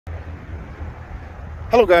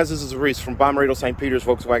Hello guys, this is Reese from Bommarito St. Peter's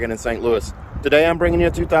Volkswagen in St. Louis. Today I'm bringing you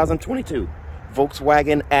a 2022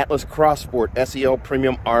 Volkswagen Atlas Crossport SEL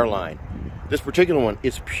Premium R-Line. This particular one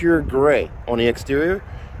is pure gray on the exterior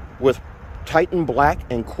with Titan black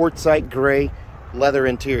and quartzite gray leather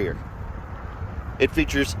interior. It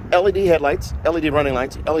features LED headlights, LED running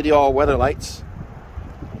lights, LED all-weather lights,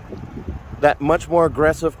 that much more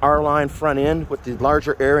aggressive R-Line front end with the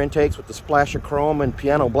larger air intakes with the splash of chrome and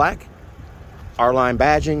piano black. R-Line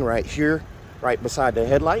badging right here, right beside the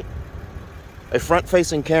headlight. A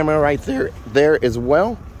front-facing camera right there as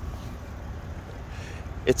well.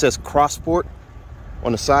 It says Crossport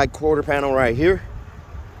on the side quarter panel right here.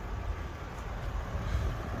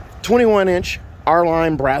 21-inch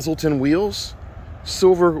R-Line Brazelton wheels,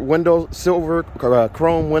 silver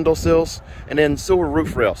chrome window sills, and then silver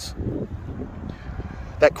roof rails.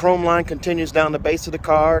 That chrome line continues down the base of the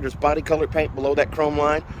car. There's body color paint below that chrome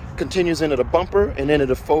line. Continues into the bumper and into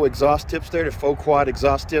the faux exhaust tips there, the faux quad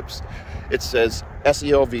exhaust tips. It says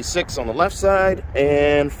SEL V6 on the left side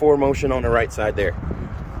and 4Motion on the right side there.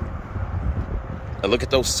 And look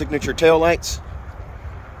at those signature tail lights.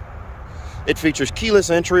 It features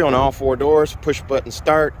keyless entry on all four doors, push button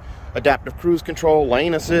start, adaptive cruise control,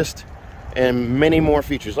 lane assist, and many more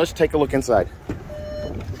features. Let's take a look inside.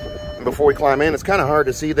 Before we climb in, it's kind of hard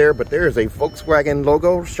to see there, but there is a Volkswagen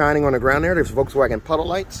logo shining on the ground there. There's Volkswagen puddle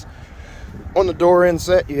lights. On the door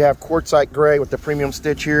inset, you have quartzite gray with the premium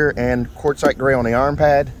stitch here and quartzite gray on the arm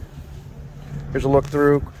pad. Here's a look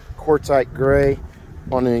through, quartzite gray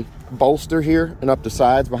on the bolster here and up the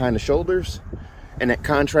sides behind the shoulders. And that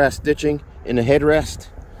contrast stitching in the headrest.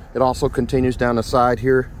 It also continues down the side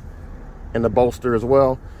here and the bolster as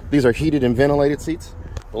well. These are heated and ventilated seats.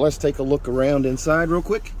 But let's take a look around inside real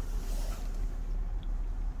quick.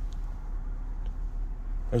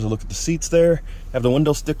 There's a look at the seats there. Have the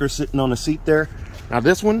window sticker sitting on the seat there. Now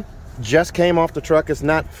this one just came off the truck. It's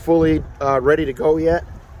not fully ready to go yet,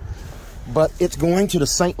 but it's going to the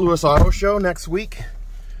St. Louis Auto Show next week.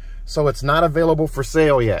 So it's not available for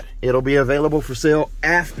sale yet. It'll be available for sale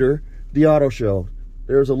after the auto show.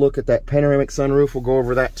 There's a look at that panoramic sunroof. We'll go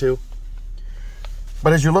over that too.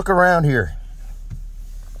 But as you look around here,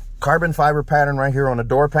 carbon fiber pattern right here on the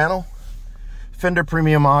door panel, Fender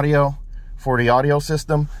premium audio for the audio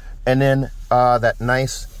system, and then that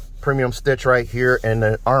nice premium stitch right here and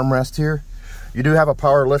the armrest here. You do have a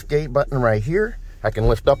power lift gate button right here. I can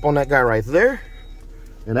lift up on that guy right there,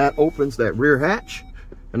 and that opens that rear hatch,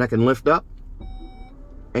 and I can lift up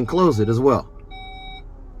and close it as well.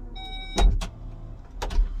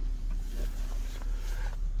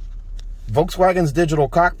 Volkswagen's digital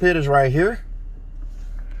cockpit is right here.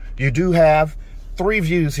 You do have 3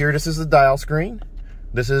 views here. This is the dial screen.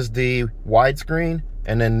 This is the widescreen,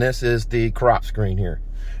 and then this is the crop screen here.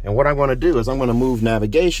 And what I'm going to do is I'm going to move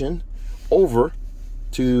navigation over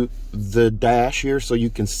to the dash here so you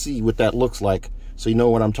can see what that looks like, so you know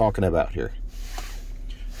what I'm talking about here.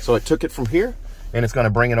 So it took it from here, and it's going to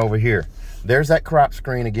bring it over here. There's that crop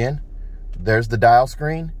screen again. There's the dial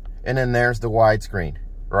screen, and then there's the widescreen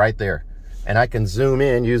right there. And I can zoom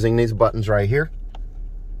in using these buttons right here.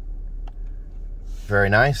 Very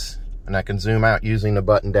nice. And I can zoom out using the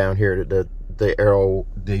button down here, the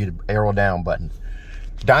arrow down button.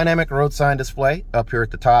 Dynamic road sign display up here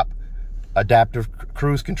at the top. Adaptive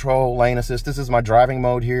cruise control, lane assist. This is my driving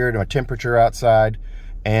mode here, my temperature outside.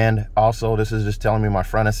 And also this is just telling me my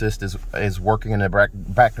front assist is working in the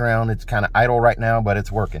background. It's kind of idle right now, but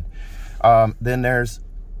it's working. Then there's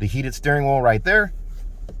the heated steering wheel right there.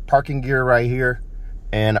 Parking gear right here.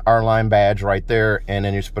 And R-Line badge right there. And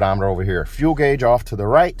then your speedometer over here. Fuel gauge off to the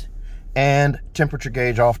right. And temperature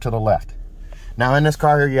gauge off to the left. Now in this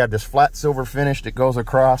car here, you have this flat silver finish that goes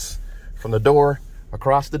across from the door,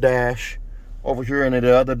 across the dash, over here into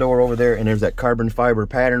the other door over there, and there's that carbon fiber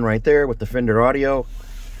pattern right there with the Fender audio.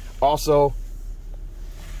 Also,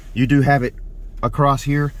 you do have it across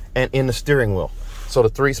here and in the steering wheel. So the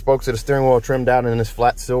 3 spokes of the steering wheel are trimmed out in this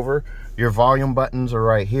flat silver. Your volume buttons are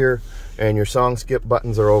right here, and your song skip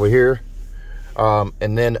buttons are over here.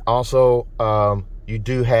 And then also, you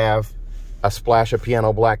do have a splash of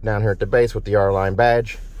piano black down here at the base with the R-Line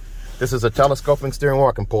badge. This is a telescoping steering wheel.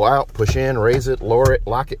 I can pull out, push in, raise it, lower it,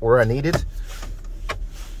 lock it where I need it.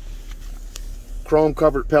 Chrome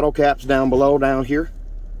covered pedal caps down below, down here.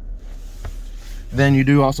 Then you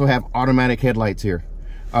do also have automatic headlights here.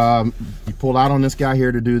 You pull out on this guy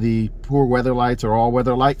here to do the poor weather lights or all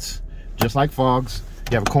weather lights, just like fogs.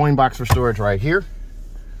 You have a coin box for storage right here.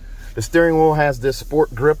 The steering wheel has this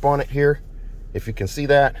sport grip on it here, if you can see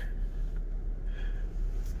that.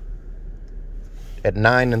 At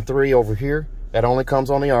 9 and 3 over here. That only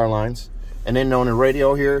comes on the R-Lines. And then on the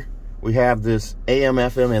radio here, we have this AM,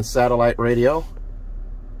 FM, and satellite radio.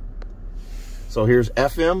 So here's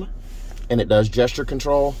FM, and it does gesture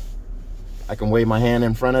control. I can wave my hand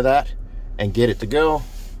in front of that and get it to go.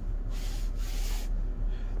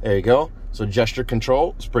 There you go. So gesture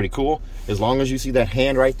control is pretty cool. As long as you see that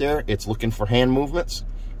hand right there, it's looking for hand movements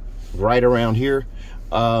right around here.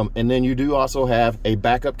 And then you do also have a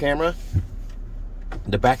backup camera.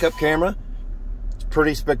 The backup camera is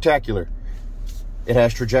pretty spectacular. It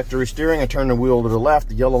has trajectory steering. I turn the wheel to the left,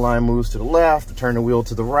 the yellow line moves to the left. I turn the wheel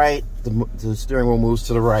to the right, the steering wheel moves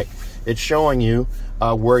to the right. It's showing you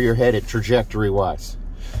where you're headed trajectory-wise.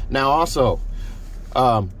 Now also,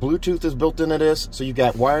 Bluetooth is built into this, so you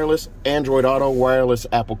got wireless Android Auto, wireless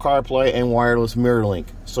Apple CarPlay, and wireless MirrorLink.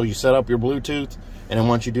 So you set up your Bluetooth, and then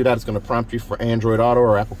once you do that, it's going to prompt you for Android Auto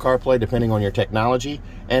or Apple CarPlay, depending on your technology,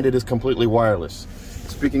 and it is completely wireless.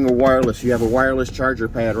 Speaking of wireless, you have a wireless charger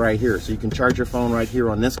pad right here, so you can charge your phone right here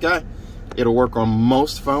on this guy. It'll work on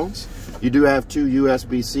most phones. You do have two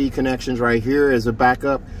USB-C connections right here as a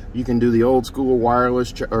backup. You can do the old school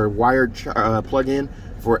wireless or wired plug-in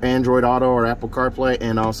for Android Auto or Apple CarPlay,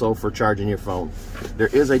 and also for charging your phone. There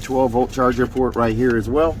is a 12-volt charger port right here as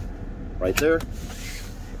well, right there.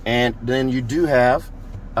 And then you do have,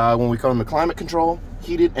 when we come to climate control,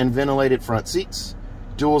 heated and ventilated front seats,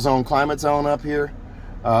 dual zone climate zone up here.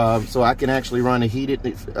 So I can actually run the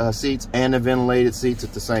heated seats and the ventilated seats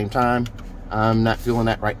at the same time. I'm not feeling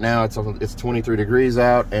that right now. It's 23 degrees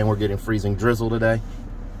out and we're getting freezing drizzle today.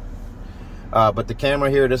 But the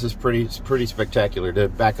camera here, this is pretty spectacular, the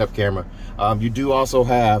backup camera. You do also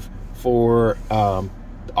have for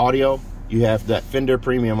audio, you have that Fender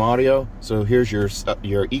Premium Audio. So here's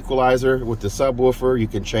your equalizer with the subwoofer. You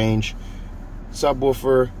can change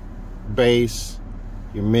subwoofer, bass,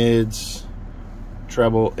 your mids,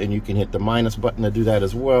 treble, and you can hit the minus button to do that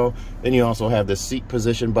as well. Then you also have the seat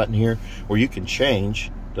position button here where you can change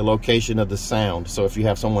the location of the sound. So if you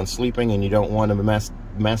have someone sleeping and you don't want to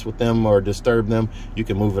mess with them or disturb them, you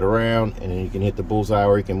can move it around, and then you can hit the bullseye,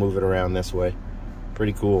 or you can move it around this way.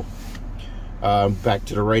 Pretty cool. Back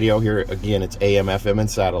to the radio here, again, it's AM, FM, and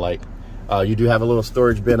satellite. You do have a little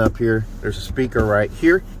storage bin up here. There's a speaker right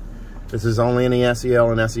here. This is only in the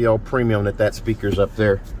SEL and SEL Premium that speaker's up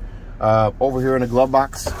there. Over here in the glove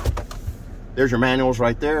box, there's your manuals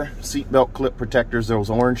right there. Seatbelt clip protectors, those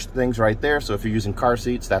orange things right there. So if you're using car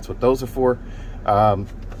seats, that's what those are for.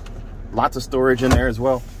 Lots of storage in there as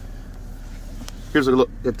well. Here's a look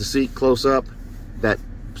at the seat close up. That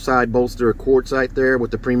side bolster quartzite there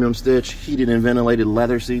with the premium stitch. Heated and ventilated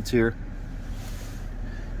leather seats here.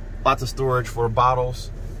 Lots of storage for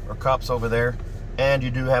bottles or cups over there. And you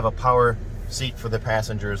do have a power seat for the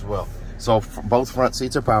passenger as well. So both front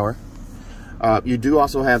seats are power. You do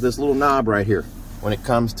also have this little knob right here when it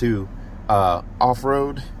comes to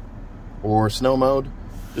off-road or snow mode.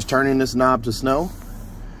 Just turning this knob to snow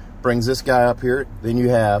brings this guy up here. Then you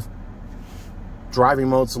have driving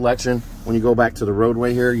mode selection. When you go back to the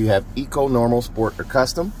roadway here, you have Eco, Normal, Sport, or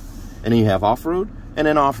Custom. And then you have Off-Road and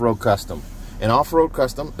then Off-Road Custom. And Off-Road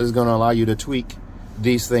Custom is going to allow you to tweak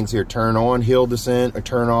these things here. Turn on hill descent, or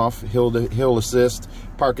turn off hill assist,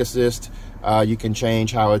 park assist. You can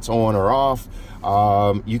change how it's on or off.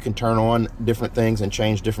 You can turn on different things and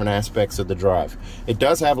change different aspects of the drive. It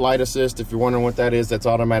does have light assist. If you're wondering what that is, that's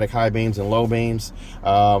automatic high beams and low beams,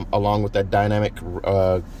 along with that dynamic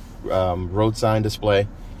road sign display.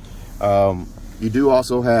 You do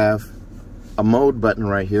also have a mode button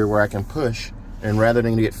right here where I can push, and rather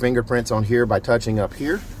than get fingerprints on here by touching up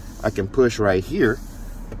here, I can push right here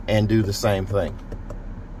and do the same thing.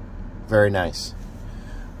 Very nice.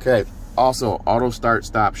 Okay, also auto start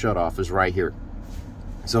stop shut off is right here.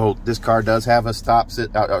 So this car does have a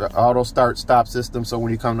auto start stop system, so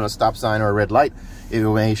when you come to a stop sign or a red light, it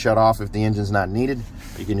may shut off if the engine's not needed.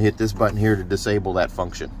 You can hit this button here to disable that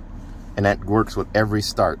function, and that works with every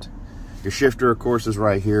start. Your shifter, of course, is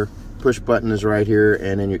right here. Push button is right here,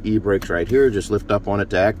 and then your e-brake's right here. Just lift up on it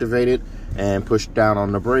to activate it, and push down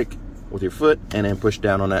on the brake with your foot, and then push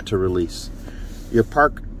down on that to release. Your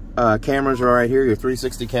park cameras are right here, your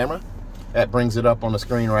 360 camera. That brings it up on the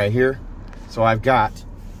screen right here. So I've got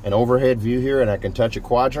an overhead view here, and I can touch a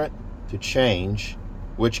quadrant to change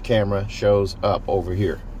which camera shows up over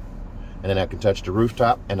here. And then I can touch the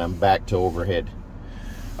rooftop, and I'm back to overhead.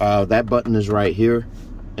 That button is right here.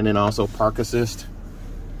 And then also park assist.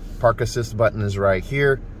 Park assist button is right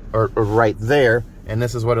here, or right there. And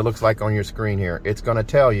this is what it looks like on your screen here. It's going to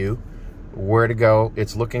tell you where to go.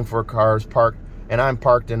 It's looking for cars parked, and I'm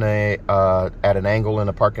parked in at an angle in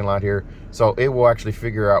the parking lot here, so it will actually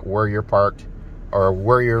figure out where you're parked or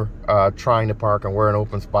where you're trying to park and where an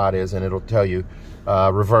open spot is, and it'll tell you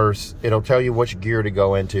reverse. It'll tell you which gear to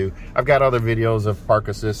go into. I've got other videos of park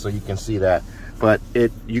assist so you can see that, but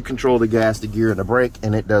you control the gas, the gear, and the brake,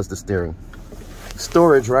 and it does the steering.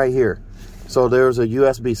 Storage right here. So there's a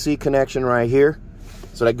USB-C connection right here.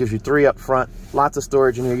 So that gives you 3 up front. Lots of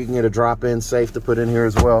storage in here. You can get a drop-in safe to put in here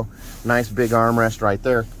as well. Nice big armrest right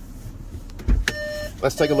there.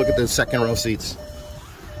 Let's take a look at the second row seats.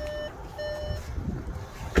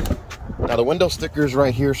 Now the window sticker is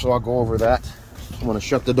right here, so I'll go over that. I'm gonna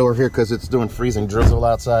shut the door here because it's doing freezing drizzle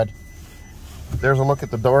outside. There's a look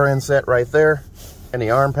at the door inset right there and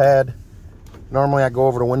the arm pad. Normally I go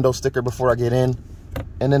over the window sticker before I get in.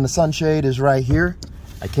 And then the sunshade is right here.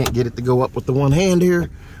 I can't get it to go up with the one hand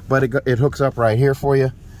here, but it hooks up right here for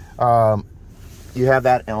you. You have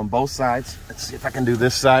that on both sides. Let's see if I can do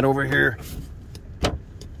this side over here.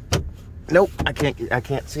 Nope, I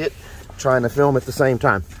can't see it. I'm trying to film at the same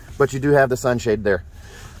time. But you do have the sunshade there.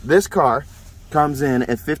 This car comes in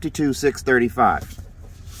at $52,635.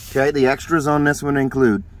 Okay, the extras on this one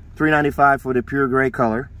include $395 for the pure gray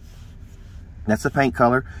color. That's the paint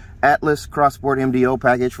color. Atlas Crosssport MDO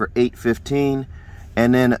package for $815,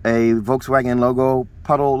 and then a Volkswagen logo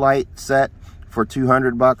puddle light set for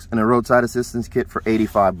 $200 and a roadside assistance kit for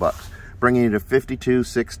 $85, bringing you to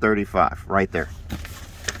 $52,635 right there.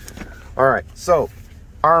 All right, so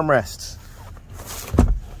armrests.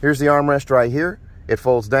 Here's the armrest right here. It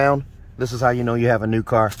folds down. This is how you know you have a new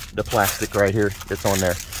car. The plastic right here that's on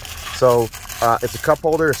there. So it's a cup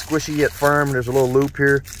holder, it's squishy yet firm. There's a little loop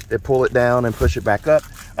here. They pull it down and push it back up.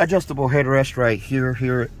 Adjustable headrest right here,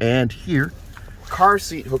 here, and here. Car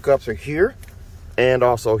seat hookups are here and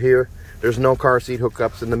also here. There's no car seat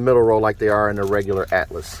hookups in the middle row like they are in a regular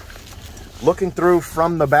Atlas. Looking through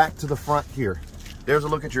from the back to the front here, there's a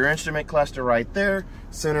look at your instrument cluster right there.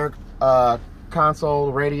 Center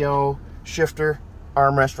console, radio, shifter,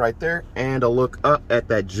 armrest right there, and a look up at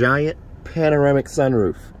that giant panoramic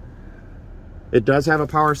sunroof. It does have a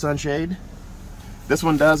power sunshade. This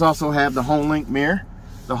one does also have the HomeLink mirror.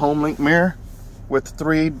 The HomeLink mirror with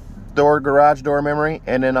 3-door garage door memory,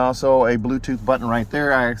 and then also a Bluetooth button right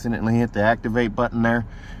there. I accidentally hit the activate button there,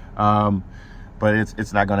 but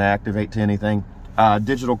it's not going to activate to anything.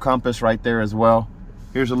 Digital compass right there as well.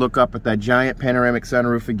 Here's a look up at that giant panoramic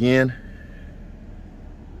sunroof again,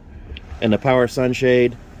 and the power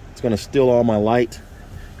sunshade. It's going to steal all my light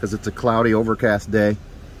because it's a cloudy, overcast day,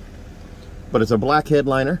 but it's a black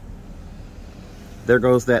headliner. There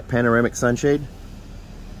goes that panoramic sunshade.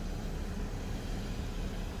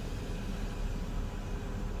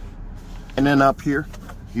 And then up here,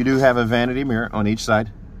 you do have a vanity mirror on each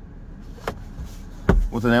side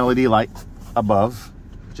with an LED light above,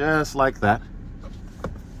 just like that.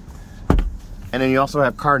 And then you also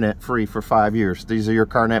have CarNet free for 5 years. These are your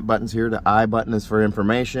CarNet buttons here. The I button is for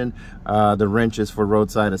information, the wrench is for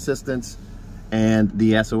roadside assistance, and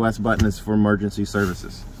the SOS button is for emergency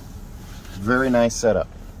services. Very nice setup.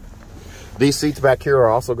 These seats back here are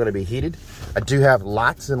also going to be heated. I do have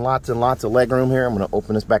lots and lots and lots of leg room here. I'm going to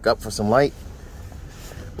open this back up for some light.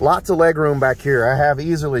 Lots of leg room back here. I have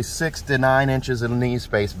easily 6 to 9 inches of knee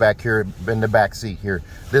space back here in the back seat here.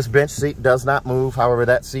 This bench seat does not move. However,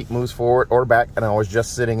 that seat moves forward or back, and I was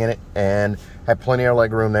just sitting in it and had plenty of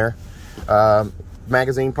leg room there.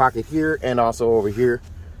 Magazine pocket here and also over here.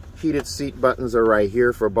 Heated seat buttons are right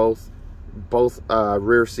here for both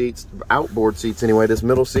rear seats, outboard seats anyway. This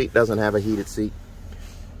middle seat doesn't have a heated seat.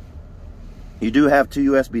 You do have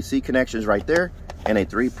 2 USB-C connections right there and a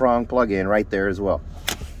 3-prong plug-in right there as well.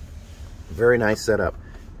 Very nice setup.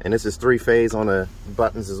 And this is 3-phase on the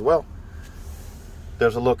buttons as well.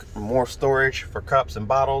 There's a look, more storage for cups and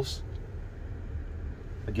bottles.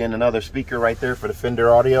 Again, another speaker right there for the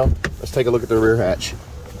Fender audio. Let's take a look at the rear hatch.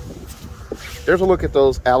 There's a look at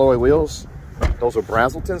those alloy wheels. Those are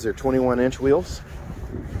Brazeltons, they're 21-inch wheels.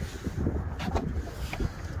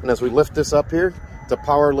 And as we lift this up here, it's a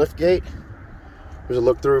power lift gate. Here's a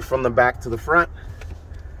look through from the back to the front.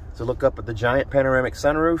 So look up at the giant panoramic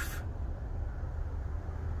sunroof.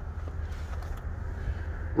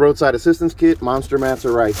 Roadside assistance kit, monster mats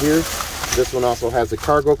are right here. This one also has a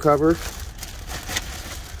cargo cover.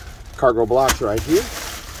 Cargo blocks right here.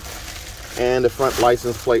 And the front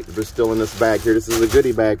license plate is still in this bag here. This is a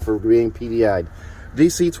goodie bag for being PDI'd.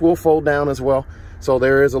 These seats will fold down as well. So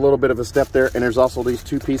there is a little bit of a step there, and there's also these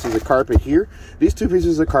 2 pieces of carpet here. These 2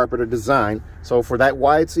 pieces of carpet are designed, so for that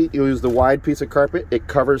wide seat, you'll use the wide piece of carpet. It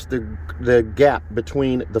covers the gap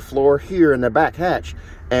between the floor here and the back hatch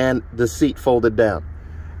and the seat folded down.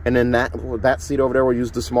 And then that seat over there will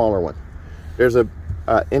use the smaller one. There's a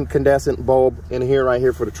incandescent bulb in here, right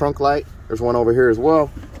here for the trunk light. There's one over here as well,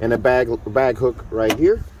 and a bag hook right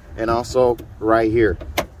here, and also right here.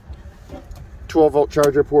 12-volt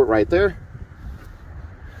charger port right there.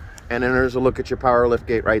 And then there's a look at your power lift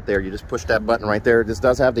gate right there. You just push that button right there. This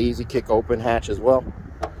does have the easy kick open hatch as well.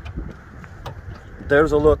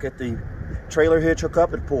 There's a look at the trailer hitch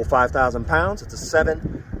hookup. It pulls 5,000 pounds. It's a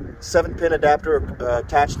 7-pin adapter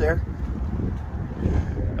attached there.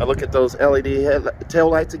 A look at those LED tail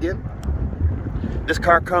lights again. This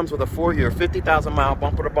car comes with a 4-year, 50,000-mile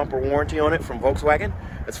bumper-to-bumper warranty on it from Volkswagen.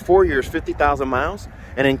 It's 4 years, 50,000 miles,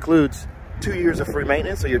 and includes 2 years of free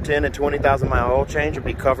maintenance, so your 10 and 20,000 mile oil change will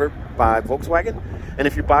be covered by Volkswagen. And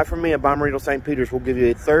if you buy from me at Bommarito St. Peter's, we'll give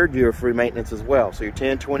you a 3rd year of free maintenance as well. So your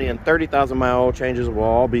 10, 20, and 30,000 mile oil changes will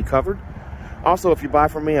all be covered. Also, if you buy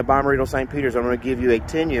from me at Bommarito St. Peter's, I'm going to give you a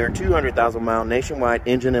 10-year, 200,000 mile nationwide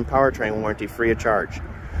engine and powertrain warranty free of charge.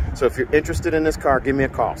 So if you're interested in this car, give me a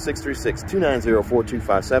call,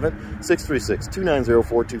 636-290-4257,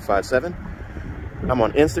 636-290-4257. I'm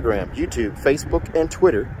on Instagram, YouTube, Facebook, and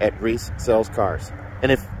Twitter at Reese Sells Cars.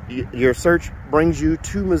 And if your search brings you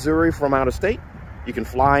to Missouri from out of state, you can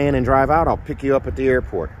fly in and drive out. I'll pick you up at the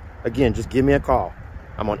airport. Again, just give me a call.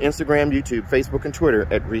 I'm on Instagram, YouTube, Facebook, and Twitter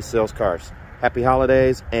at Reese Sells Cars. Happy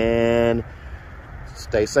holidays, and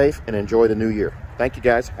stay safe and enjoy the new year. Thank you,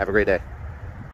 guys. Have a great day.